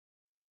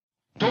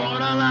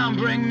alarm,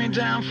 bring me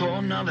down for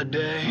another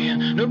day.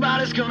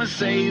 Nobody's gonna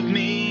save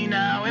me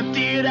now.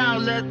 Empty it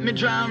out, let me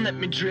drown, let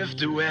me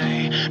drift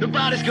away.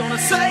 Nobody's gonna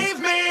save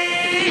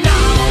me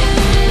now.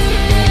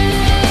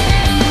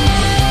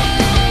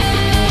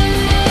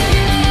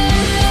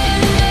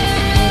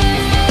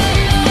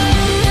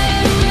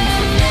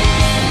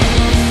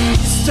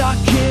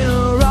 Stuck in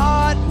a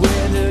rut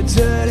with a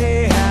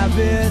dirty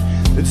habit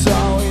that's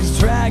always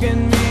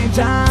dragging me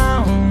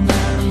down.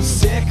 I'm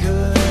sick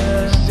of it.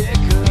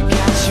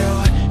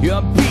 Got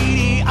your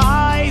beady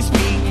eyes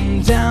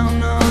beating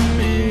down on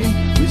me.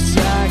 Wish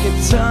I could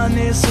turn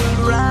this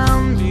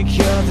around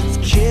because it's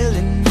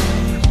killing me.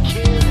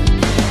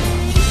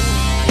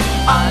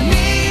 I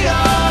need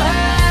a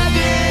hand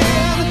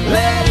in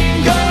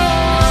letting go,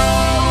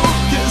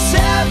 'cause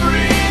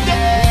every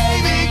day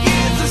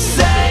begins the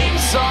same.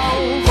 So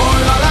pour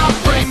it all out,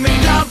 bring me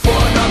down for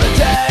another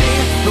day.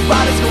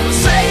 Nobody's gonna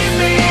save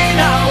me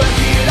now.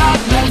 Empty it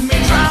out, let me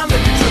drown,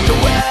 let me drift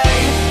away.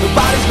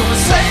 Nobody's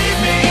gonna save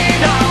me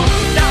now.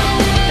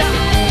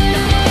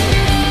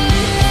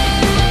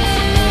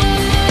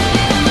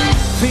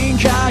 Think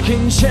I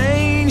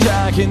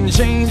can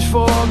change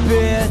for a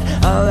bit.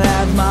 I'll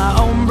have my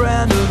own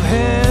brand of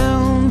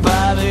hell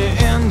by the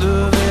end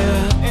of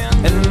it.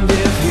 And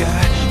if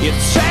you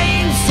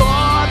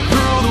chainsaw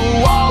through the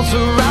walls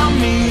around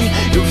me,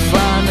 you'll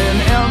find an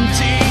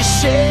empty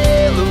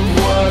shell of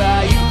what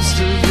I used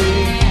to be.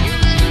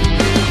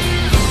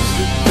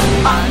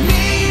 I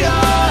need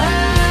a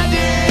hand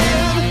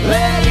in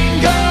letting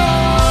go,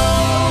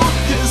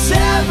 'cause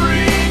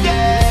every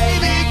day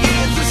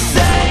begins the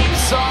same.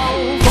 So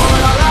pour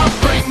it all out,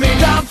 bring me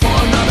down for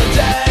another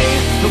day.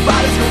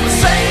 Nobody's gonna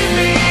save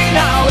me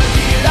now.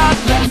 Empty it out,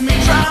 let me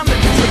drown, let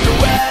me drift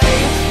away.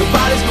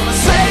 Nobody's gonna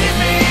save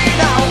me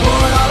now.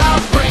 Pour it all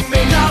out, bring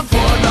me down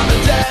for another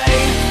day.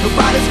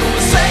 Nobody's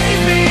gonna save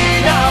me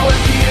now.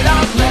 Empty it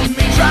out, let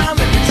me drown,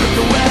 let me drift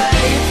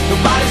away.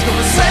 Nobody's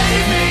gonna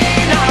save me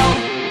now.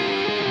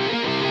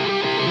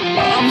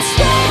 I'm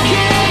stuck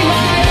in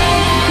my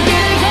own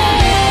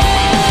design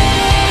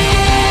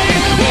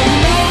with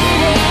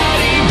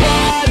nobody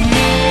but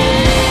me.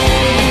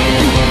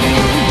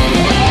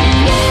 I'm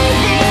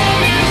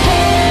moving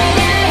before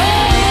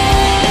behind.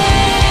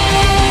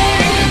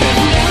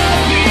 There's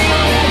nothing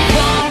left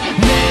for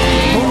me.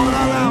 Pour it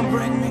all out,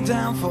 bring me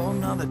down for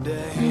another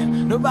day.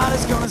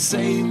 Nobody's gonna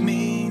save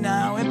me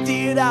now. Empty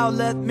it out,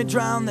 let me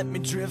drown, let me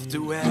drift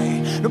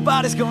away.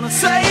 Nobody's gonna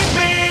save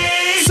me.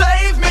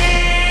 Save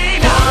me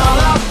now. Pour it all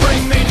out,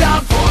 bring me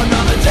down for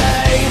another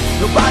day.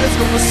 Nobody's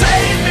gonna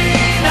save me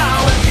now.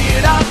 Empty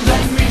it out,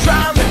 let me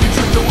drown, let me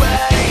drift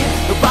away.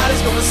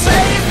 Nobody's gonna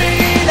save me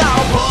now.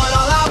 Pour it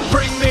all out,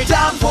 bring me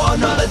down for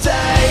another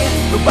day.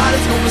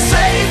 Nobody's gonna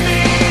save me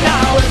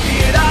now. Empty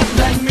it out,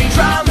 let me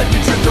drown, let me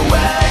drift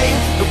away.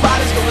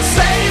 Nobody's gonna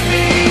save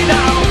me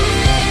now.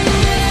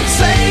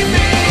 Save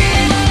me.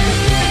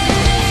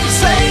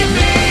 Save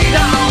me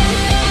now.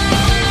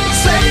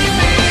 Save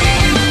me.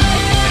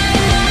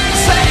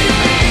 Save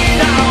me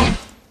now.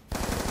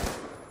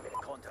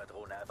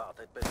 Konterdrohne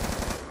erwartet.